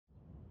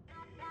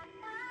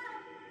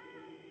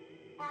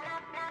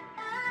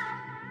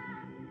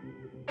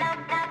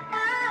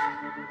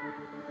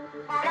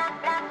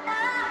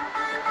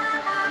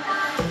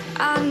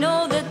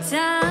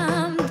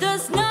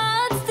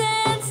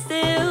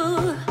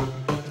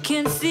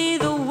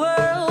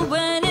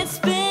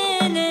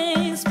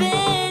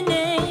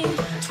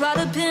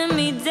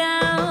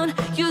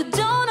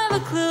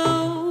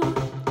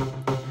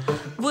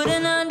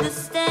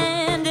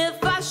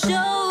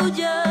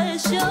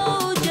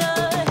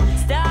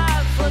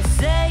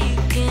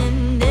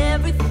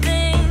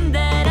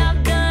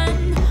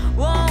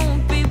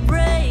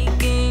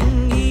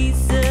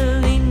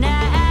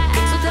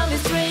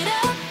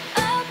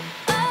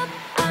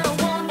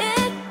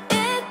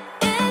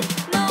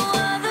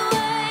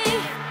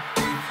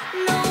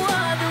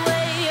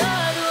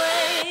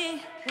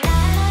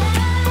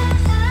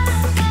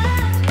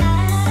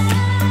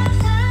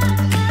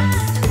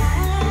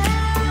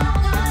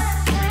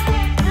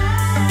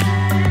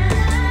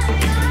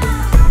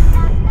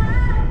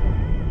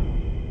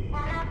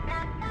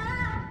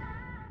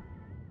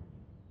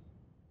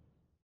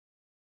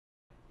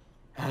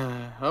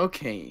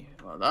Okay,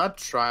 well that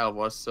trial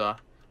was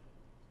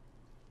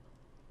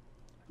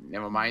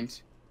never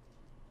mind.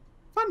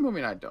 Fun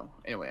movie night though.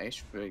 Anyway, I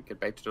should get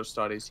back to those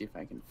studies, see if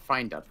I can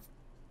find that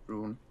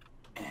rune.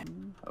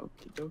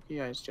 Okie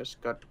dokie, I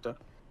just got to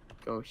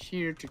go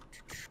here to...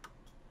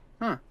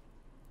 Huh.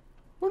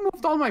 Who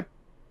moved all my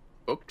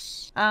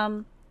books?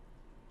 Oh,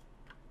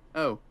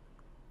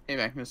 hey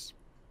Magnus.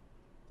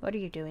 what are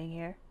you doing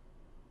here?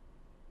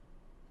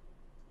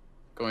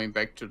 Going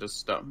back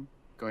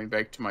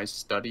to my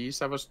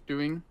studies I was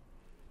doing.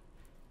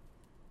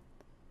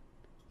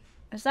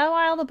 Is that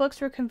why all the books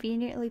were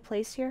conveniently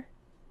placed here?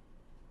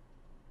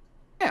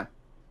 Yeah.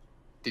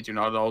 Did you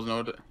not also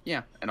know that?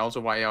 Yeah, and also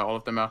why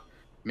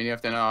many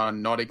of them are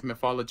Nordic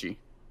mythology.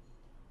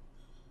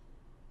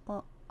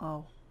 Well,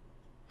 oh.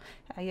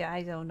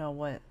 I don't know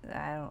what...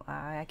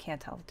 I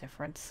can't tell the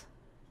difference.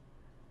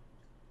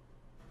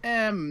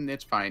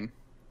 It's fine.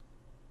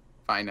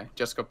 Fine, I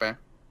just got back.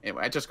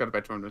 Anyway, I just got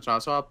back from the trial,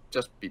 so I'll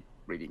just be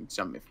reading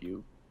some if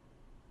you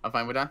are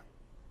fine with that.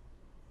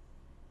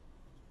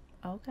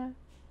 Okay.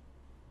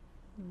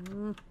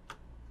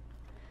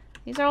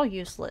 These are all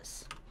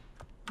useless.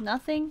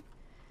 Nothing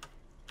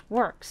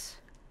works.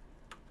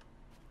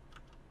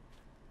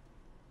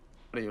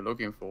 What are you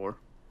looking for?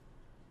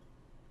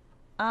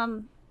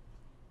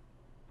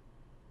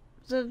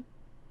 The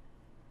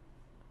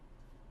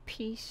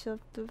piece of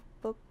the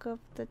Book of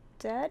the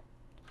Dead?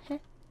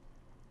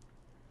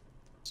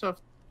 So,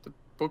 the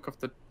Book of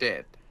the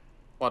Dead.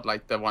 What,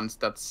 like the ones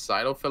that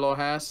Silo Fellow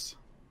has?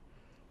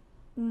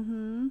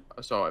 Mm-hmm.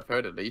 So I've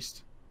heard at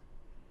least.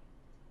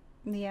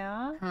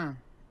 Yeah. Huh.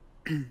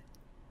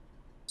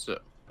 So,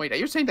 wait, are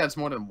you saying that's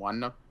more than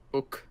one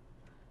book?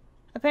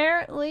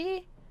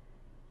 Apparently.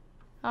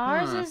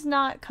 Ours is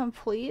not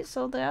complete,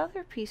 so the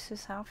other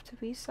pieces have to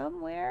be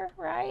somewhere,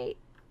 right?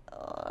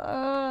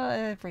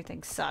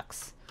 Everything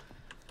sucks.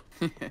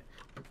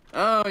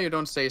 Oh, you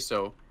don't say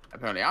so.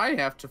 Apparently I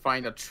have to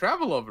find a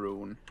Traveler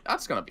Rune.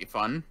 That's gonna be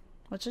fun.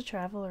 What's a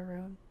Traveler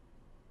Rune?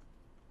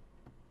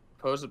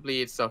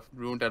 Possibly it's a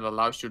rune that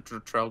allows you to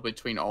travel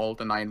between all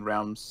the 9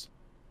 realms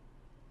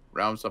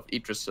of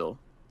Yggdrasil.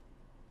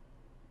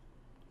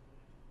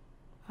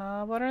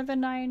 What are the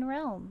 9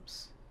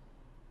 realms?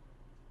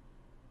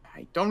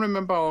 I don't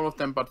remember all of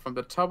them, but from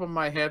the top of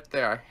my head,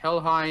 there are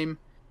Helheim,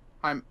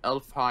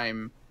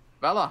 Elfheim,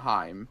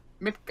 Valheim,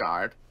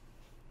 Midgard,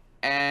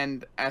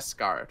 and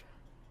Asgard.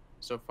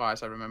 So far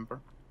as I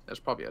remember. There's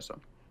probably a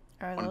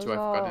one or two I've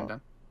forgotten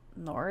then.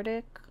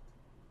 Nordic?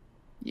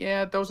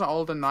 Yeah, those are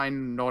all the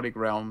 9 Nordic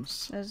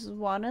realms. Is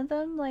one of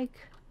them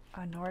like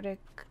a Nordic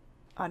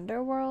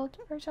underworld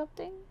or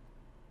something?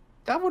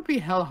 That would be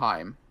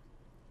Helheim.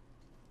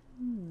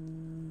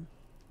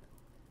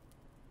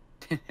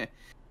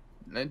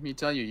 Let me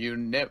tell you, you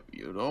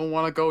don't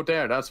want to go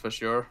there, that's for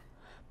sure.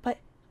 But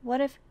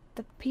what if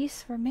the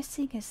piece we're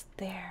missing is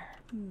there?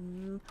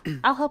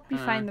 I'll help you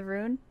find the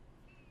rune.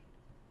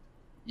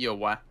 Yo,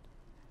 what?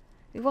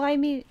 Well, I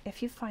mean,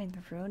 if you find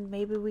the rune,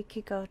 maybe we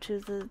could go to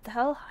the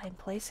Helheim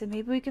place and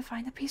maybe we could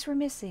find the piece we're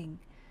missing.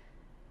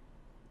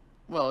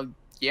 Well,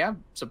 yeah,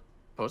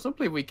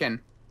 supposedly we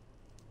can.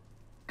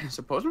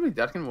 Supposedly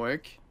that can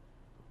work.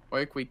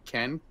 We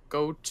can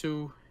go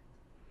to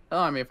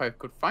Helheim if I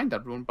could find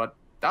that rune, but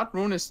that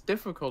rune is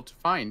difficult to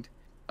find.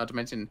 Not to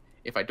mention,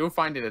 if I do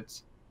find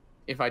it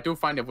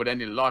with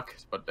any luck,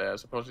 but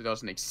supposedly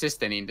doesn't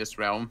exist any in this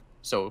realm,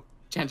 so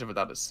chance of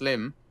that is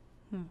slim.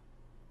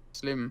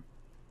 Slim.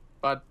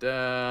 But,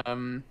 I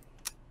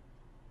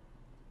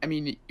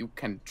mean, you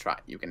can try.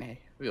 You can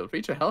feel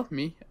free to help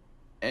me.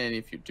 And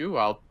if you do,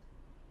 I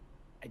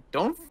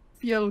don't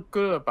feel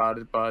good about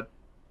it, but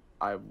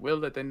I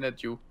will then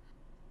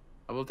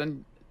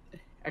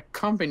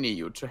accompany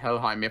you to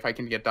Helheim if I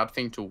can get that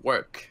thing to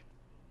work.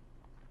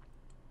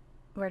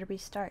 Where do we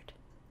start?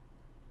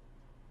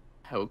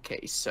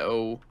 Okay,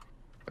 so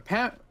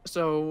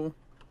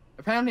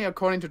apparently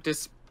according to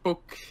this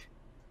book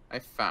I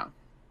found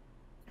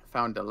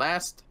the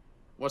last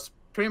was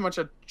pretty much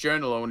a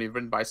journal only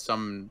written by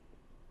some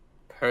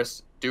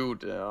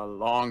dude a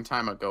long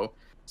time ago.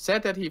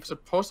 Said that he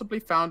supposedly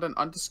found an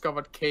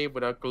undiscovered cave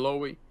with a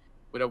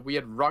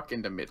weird rock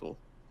in the middle,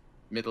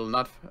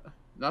 not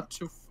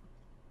too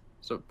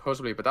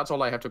supposedly, but that's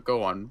all I have to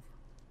go on.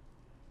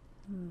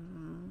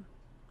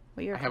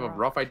 Weird I have rock. a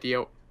rough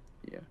idea.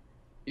 Yeah,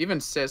 it even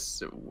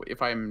says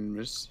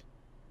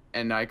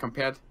and I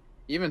compared.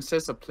 Even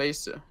says a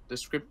place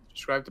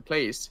describe the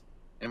place.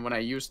 And when I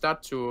use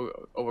that to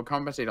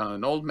overcompensate on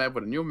an old map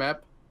with a new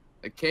map,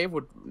 the cave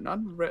would not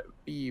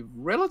be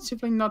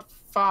relatively not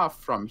far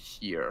from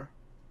here.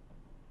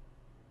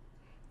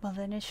 Well,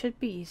 then it should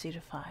be easy to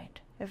find,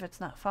 if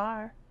it's not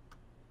far.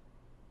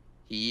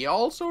 He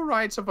also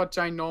writes of a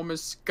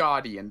ginormous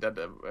guardian that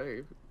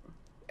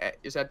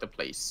is at the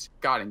place,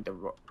 guarding the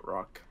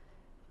rock.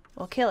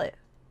 We'll kill it.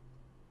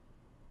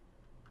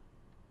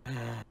 You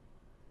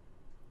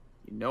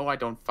know I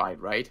don't fight,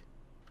 right?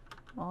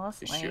 Well,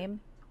 that's lame.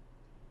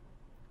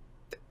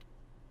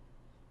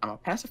 I'm a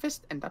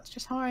pacifist, and that's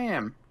just how I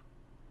am.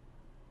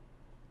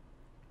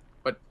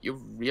 But you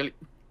really...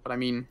 But I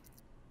mean,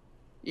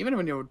 even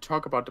when you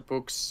talk about the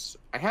books,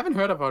 I haven't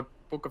heard about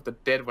Book of the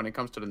Dead when it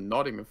comes to the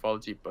Nordic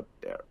mythology, but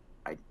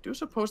I do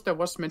suppose there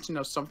was mention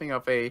of something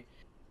of a...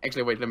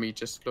 Actually, wait, let me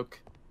just look.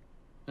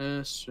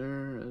 Ah,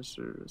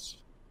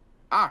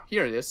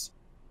 here it is.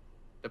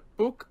 The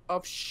Book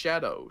of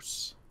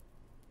Shadows.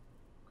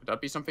 Could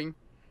that be something?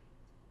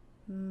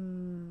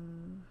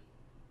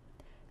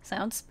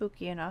 Sounds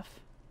spooky enough.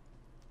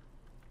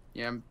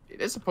 Yeah,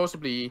 it is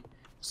supposedly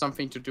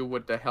something to do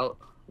with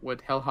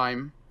with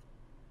Helheim.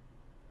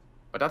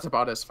 But that's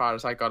about as far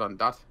as I got on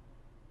that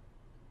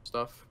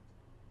stuff.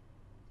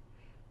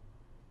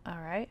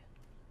 Alright.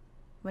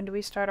 When do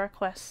we start our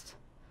quest?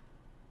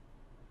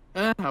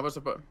 I was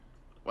about...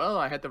 Well,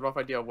 I had the rough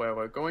idea of where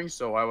we're going,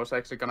 so I was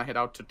actually gonna head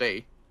out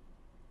today.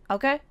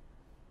 Okay.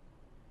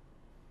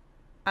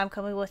 I'm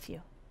coming with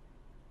you.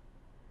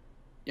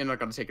 You're not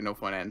gonna take a no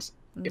for an answer.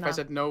 No. If I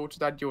said no to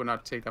that, you would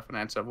not take that for an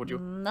answer, would you?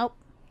 Nope.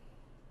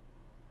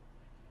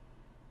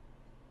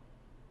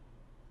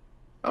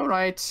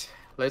 Alright,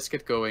 let's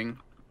get going.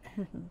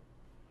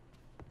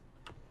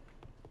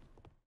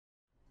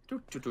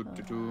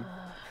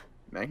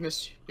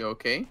 Magnus, you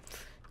okay?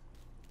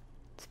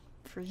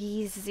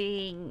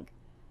 Freezing.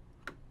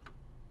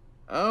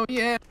 Oh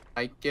yeah,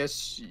 I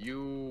guess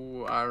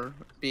you are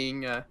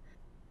being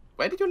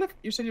where did you live?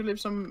 You said you lived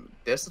some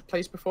desert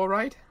place before,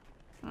 right?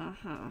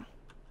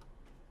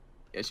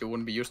 Guess you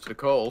wouldn't be used to the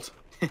cold.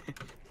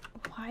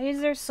 Why is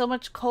there so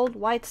much cold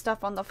white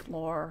stuff on the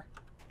floor?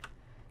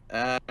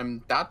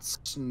 That's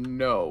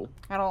snow.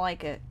 I don't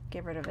like it.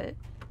 Get rid of it.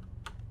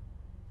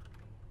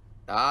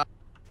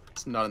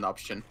 That's not an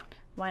option.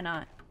 Why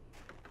not?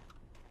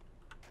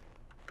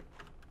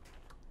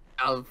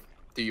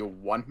 Do you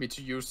want me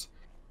to use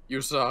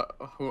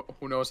who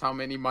knows how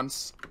many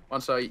months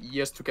or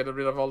years to get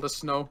rid of all the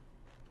snow?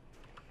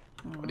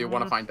 Or do you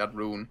want to find that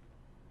rune?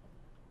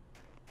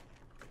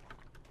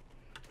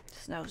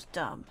 Snow's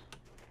dumb.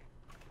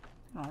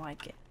 I don't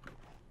like it.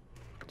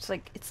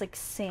 It's like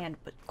sand,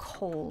 but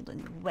cold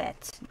and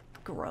wet and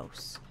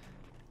gross.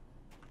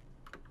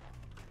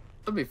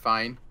 It'll be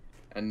fine.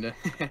 And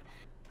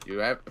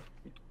I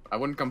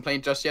wouldn't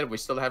complain just yet. We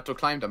still have to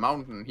climb the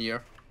mountain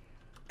here.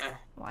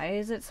 Why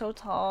is it so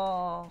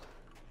tall?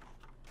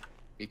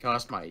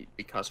 Because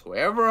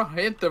whoever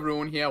hid the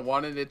rune here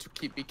wanted it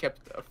to be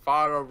kept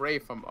far away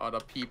from other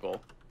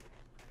people.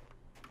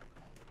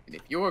 And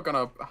if you were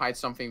gonna hide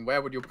something,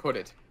 where would you put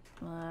it?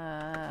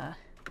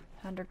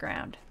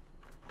 Underground.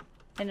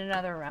 In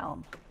another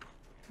realm.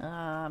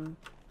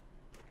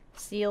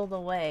 Sealed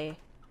away.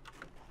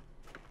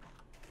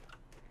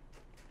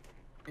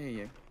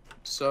 Yeah.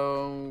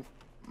 So,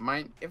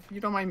 if you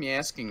don't mind me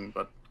asking,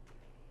 but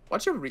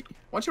what's your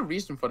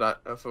reason for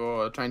that?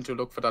 For trying to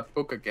look for that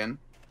book again?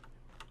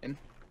 And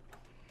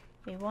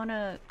We want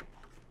to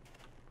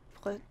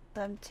put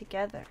them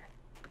together.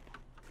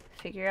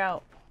 Figure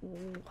out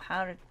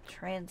how to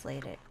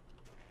translate it.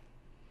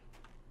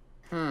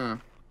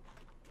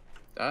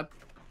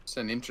 That's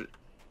an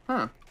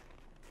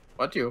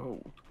What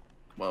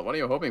are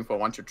you hoping for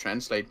once you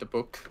translate the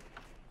book?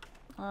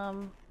 I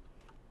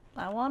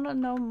want to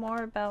know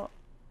more about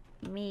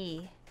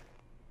me.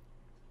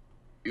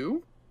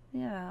 You?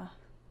 Yeah.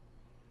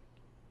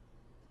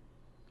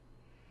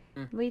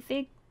 We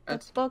think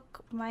the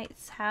book might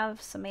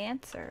have some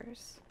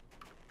answers.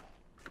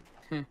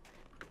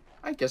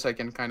 I guess I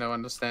can kind of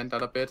understand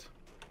that a bit.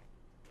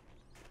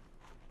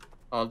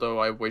 Although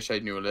I wish I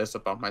knew less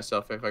about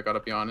myself, if I gotta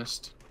be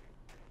honest.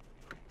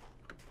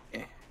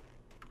 Yeah.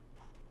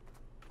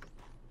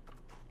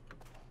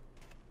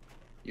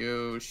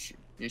 You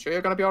sure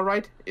you're gonna be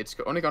alright? It's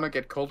only gonna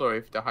get colder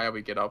if the higher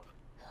we get up.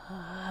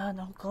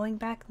 No going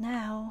back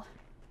now.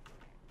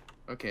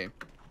 Okay.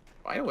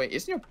 By the way,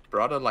 isn't your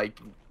brother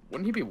like...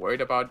 Wouldn't he be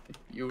worried about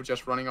you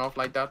just running off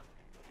like that?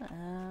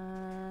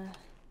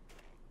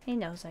 He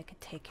knows I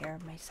could take care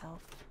of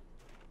myself.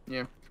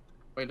 Yeah.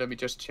 Wait, let me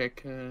just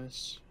check.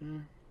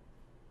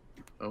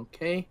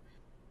 Okay.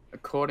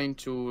 According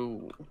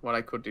to what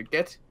I could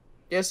get,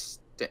 yes,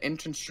 the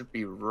entrance should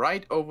be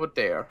right over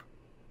there.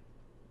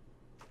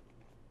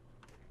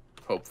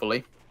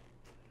 Hopefully.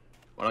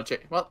 Wanna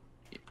check? Well,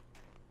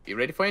 be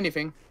ready for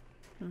anything.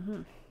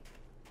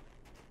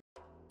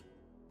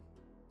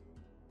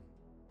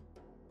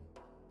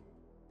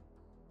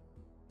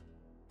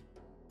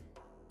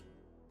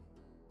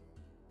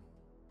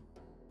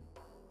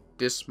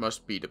 This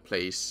must be the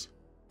place.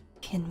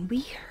 Can we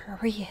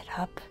hurry it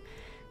up?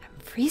 I'm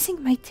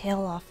freezing my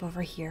tail off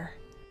over here.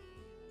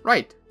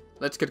 Right.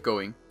 Let's get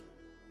going.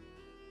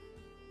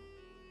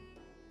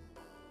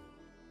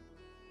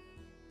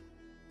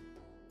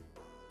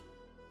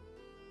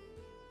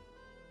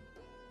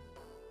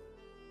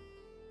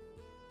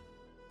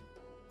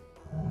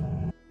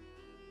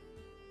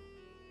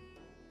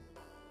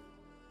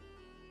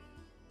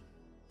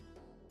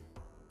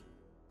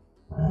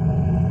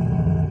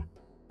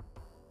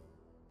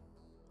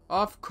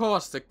 Of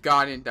course the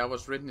guardian that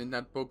was written in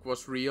that book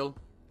was real.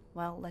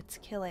 Well, let's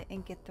kill it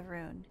and get the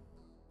rune.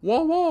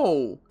 Whoa,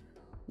 whoa!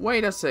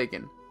 Wait a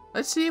second.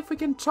 Let's see if we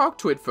can talk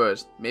to it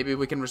first. Maybe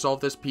we can resolve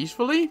this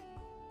peacefully?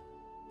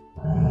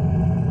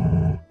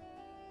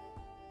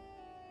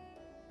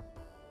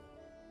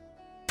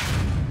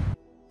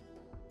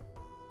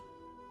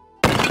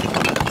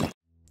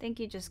 Think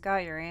you just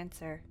got your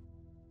answer.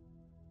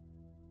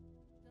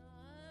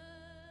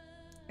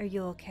 Are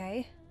you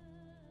okay?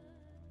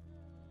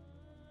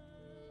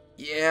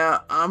 Yeah,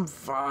 I'm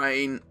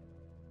fine.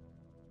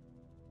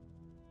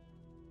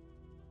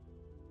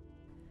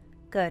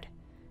 Good.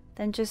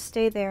 Then just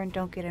stay there and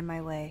don't get in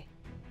my way.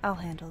 I'll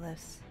handle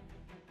this.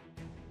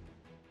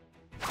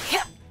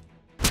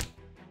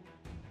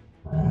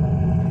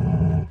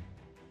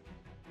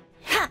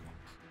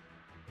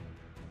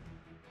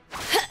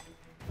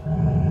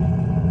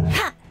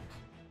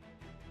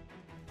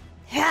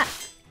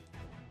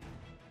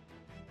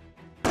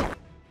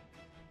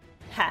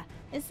 Ha!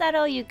 Is that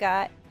all you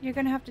got? You're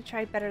gonna have to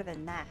try better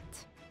than that.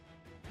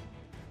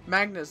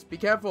 Magnus, be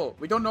careful.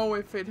 We don't know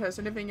if it has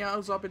anything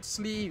else up its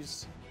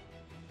sleeves.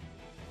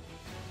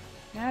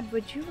 Nad,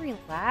 would you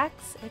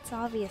relax? It's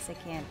obvious it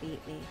can't beat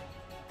me.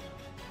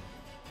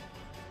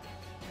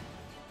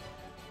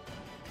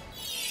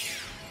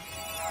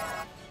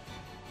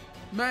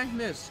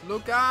 Magnus,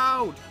 look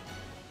out!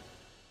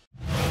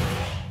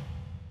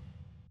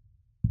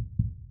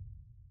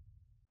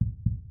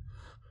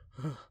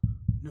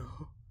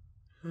 No.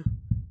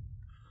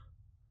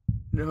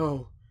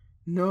 No.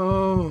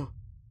 No.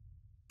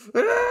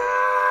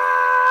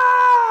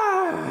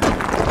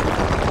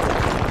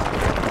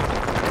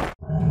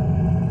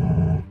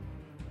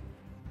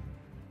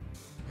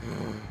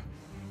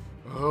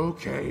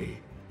 Okay.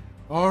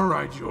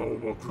 Alright, you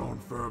overgrown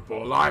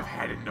furball. I've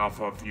had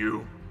enough of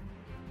you.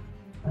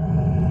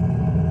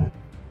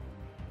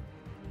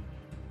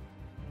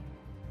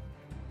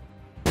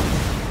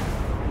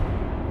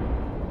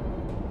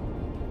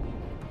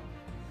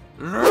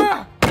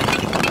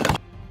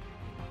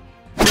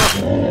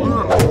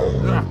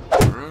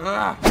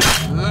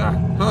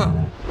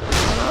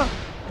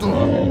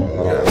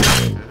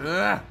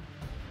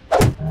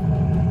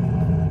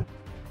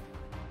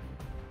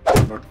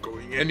 I'm not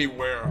going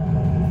anywhere.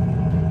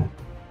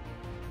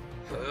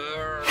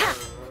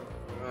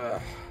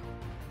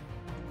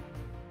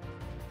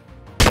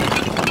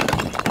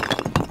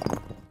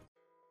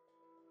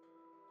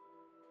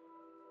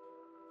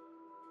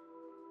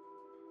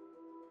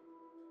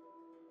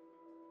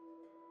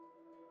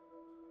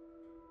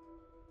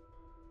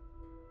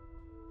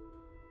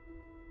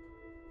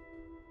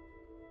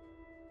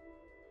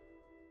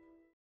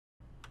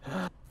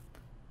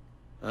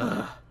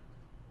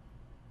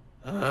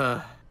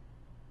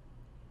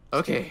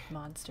 Okay.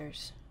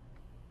 Monsters.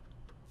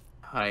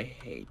 I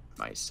hate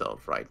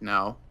myself right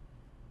now.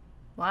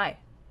 Why?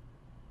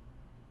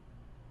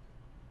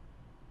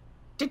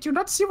 Did you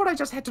not see what I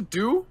just had to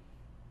do?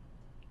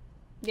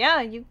 Yeah,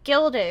 you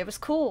killed it. It was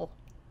cool.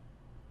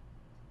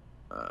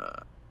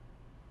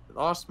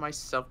 Lost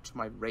myself to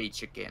my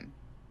rage again.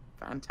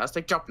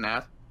 Fantastic job,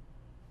 Nat.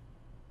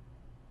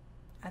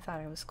 I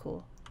thought it was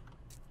cool.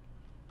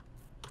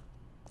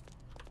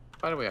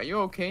 By the way, are you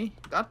okay?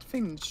 That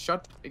thing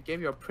shot, it gave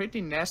you a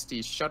pretty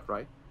nasty shot,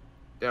 right?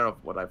 There of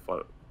what I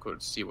thought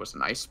could see was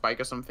an ice spike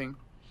or something.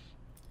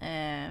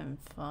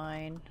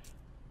 Fine.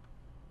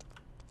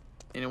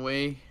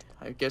 Anyway,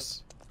 I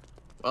guess,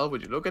 well,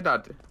 would you look at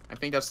that? I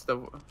think that's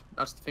the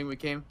thing we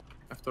came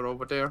after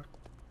over there.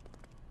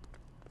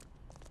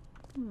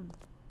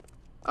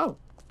 Oh.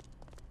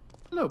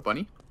 Hello,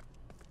 bunny.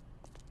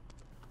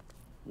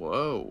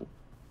 Whoa.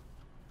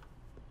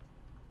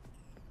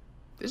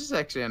 This is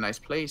actually a nice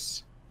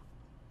place.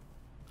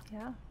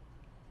 Yeah.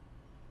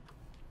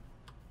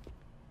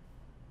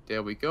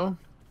 There we go.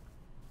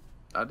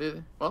 That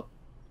is, well,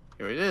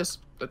 here it is.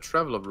 The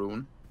Traveler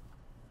Rune.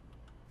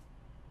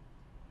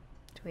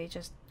 Do we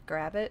just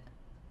grab it?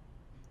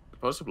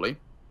 Possibly.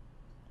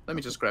 Let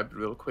me just grab it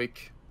real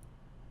quick.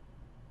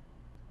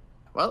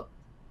 Well,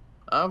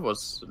 that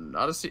was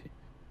not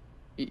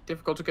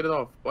difficult to get it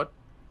off, but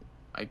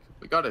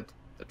we got it.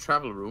 The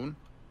Travel Rune.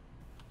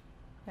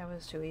 That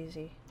was too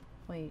easy.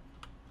 Wait.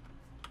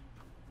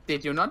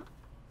 Did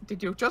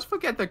you just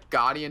forget the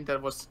Guardian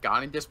that was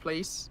guarding this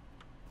place?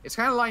 It's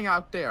kind of lying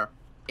out there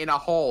in a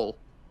hole.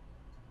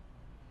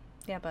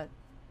 Yeah, but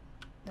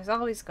there's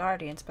always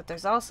guardians, but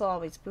there's also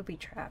always booby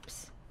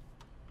traps.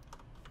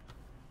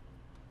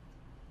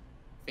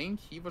 Think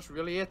he was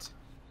really it.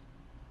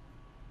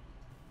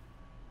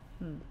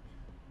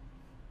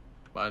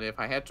 But if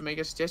I had to make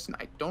a suggestion,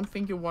 I don't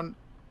think we want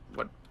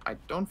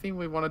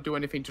to do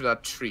anything to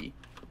that tree.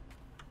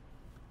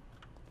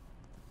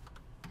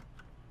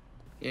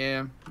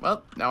 Yeah,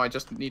 well, now I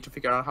just need to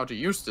figure out how to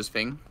use this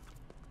thing.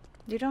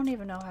 You don't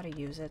even know how to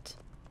use it.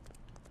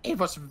 It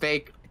was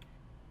vague.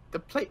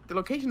 The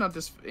location of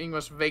this thing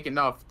was vague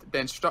enough.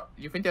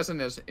 You think there's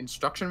an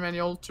instruction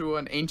manual to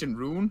an ancient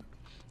rune?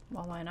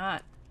 Well, why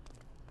not?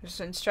 There's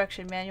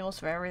instruction manuals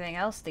for everything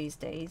else these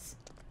days.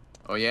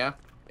 Oh yeah?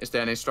 Is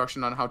there an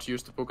instruction on how to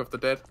use the Book of the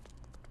Dead?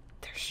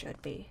 There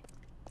should be.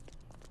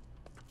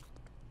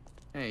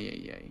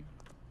 Hey.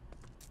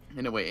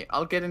 Anyway,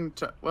 I'll get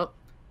into... Well,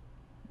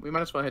 we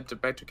might as well head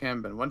back to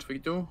camp, and once we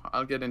do,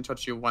 I'll get in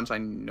touch with you once I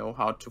know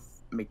how to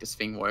make this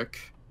thing work.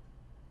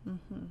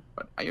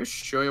 But are you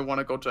sure you want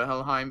to go to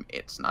Helheim?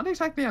 It's not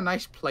exactly a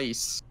nice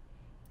place.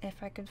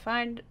 If I could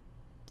find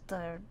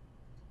the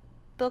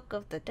Book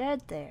of the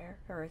Dead there,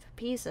 or the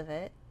piece of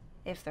it,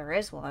 if there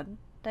is one,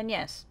 then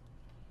yes.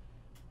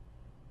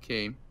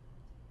 Okay.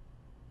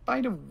 By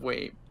the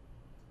way...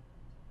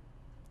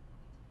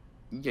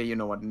 Yeah, you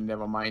know what,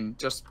 never mind.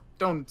 Just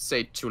don't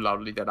say too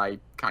loudly that I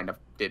kind of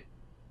did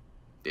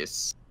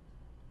this.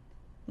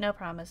 No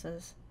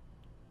promises.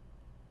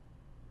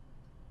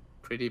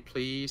 Pretty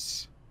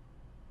please.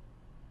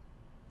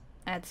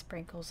 Add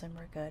sprinkles and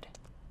we're good.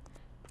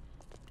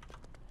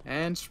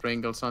 And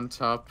sprinkles on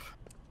top.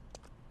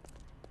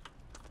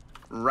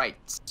 Right,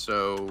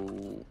 so...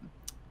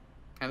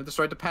 kind of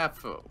destroyed the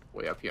path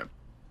way up here.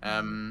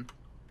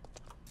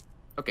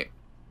 Okay.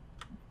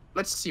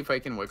 Let's see if I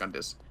can work on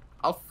this.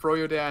 I'll throw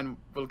you there and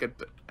we'll get...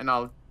 and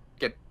I'll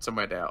get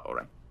somewhere there,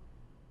 alright.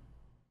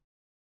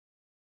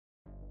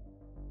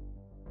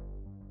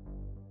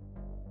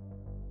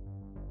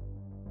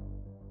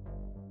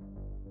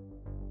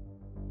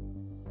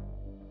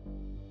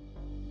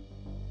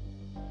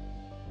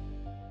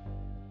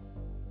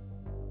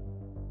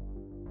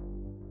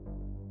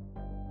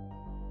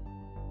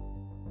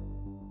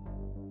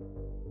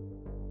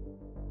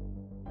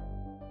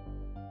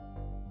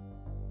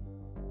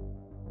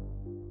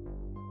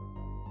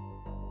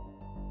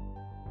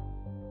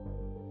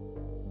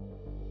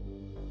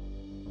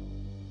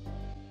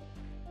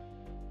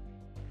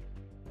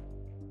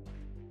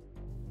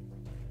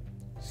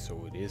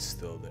 So it is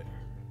still there.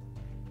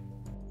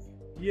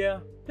 Yeah,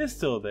 it's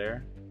still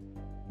there.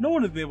 No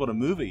one has been able to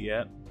move it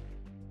yet.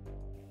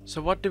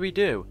 So what do we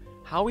do?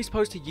 How are we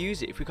supposed to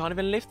use it if we can't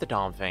even lift the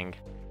darn thing?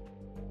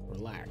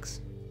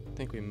 Relax. I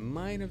think we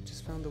might have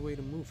just found a way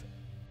to move it.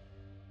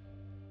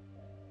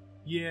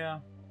 Yeah.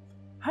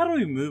 How do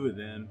we move it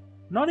then?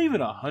 Not even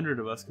 100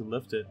 of us could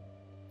lift it.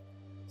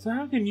 So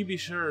how can you be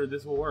sure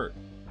this will work?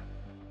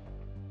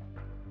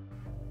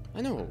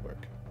 I know it'll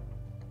work.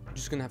 You're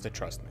just gonna have to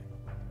trust me.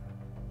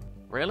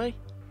 Really?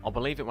 I'll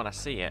believe it when I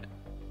see it.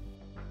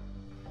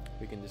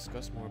 We can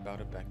discuss more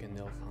about it back in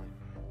Nilfheim.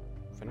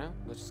 For now,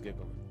 let's just get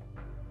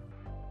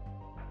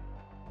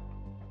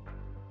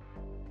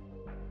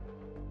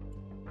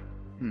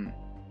going.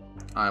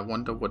 I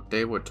wonder what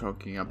they were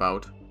talking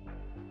about.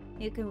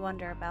 You can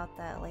wonder about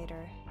that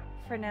later.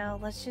 For now,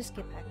 let's just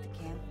get back to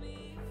camp.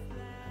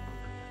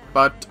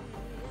 But...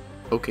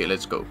 okay,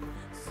 let's go.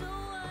 So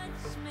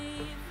watch me.